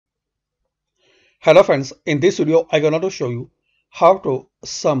Hello friends, in this video I'm going to show you how to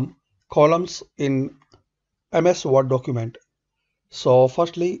sum columns in MS Word document. So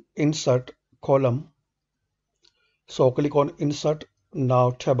firstly insert column. So click on insert, now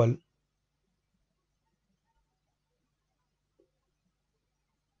table.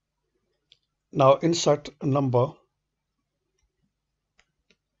 Now insert number.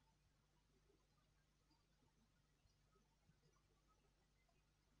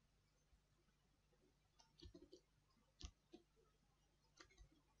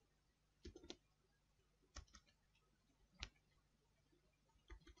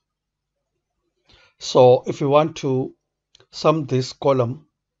 So if you want to sum this column,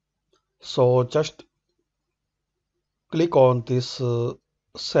 so just click on this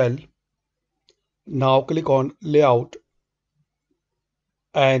cell. Now click on layout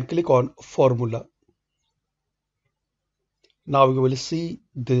and click on formula. Now you will see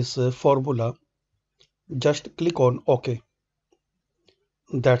this formula. Just click on OK.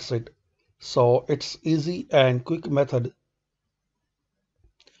 That's it. So it's easy and quick method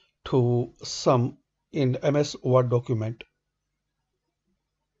to sum in MS Word document.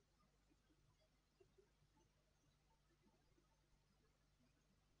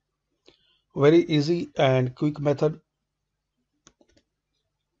 Very easy and quick method.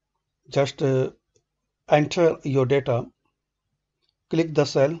 Just enter your data, click the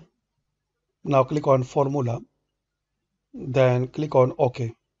cell. Now click on formula, then click on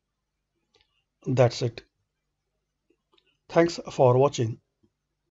OK. That's it. Thanks for watching.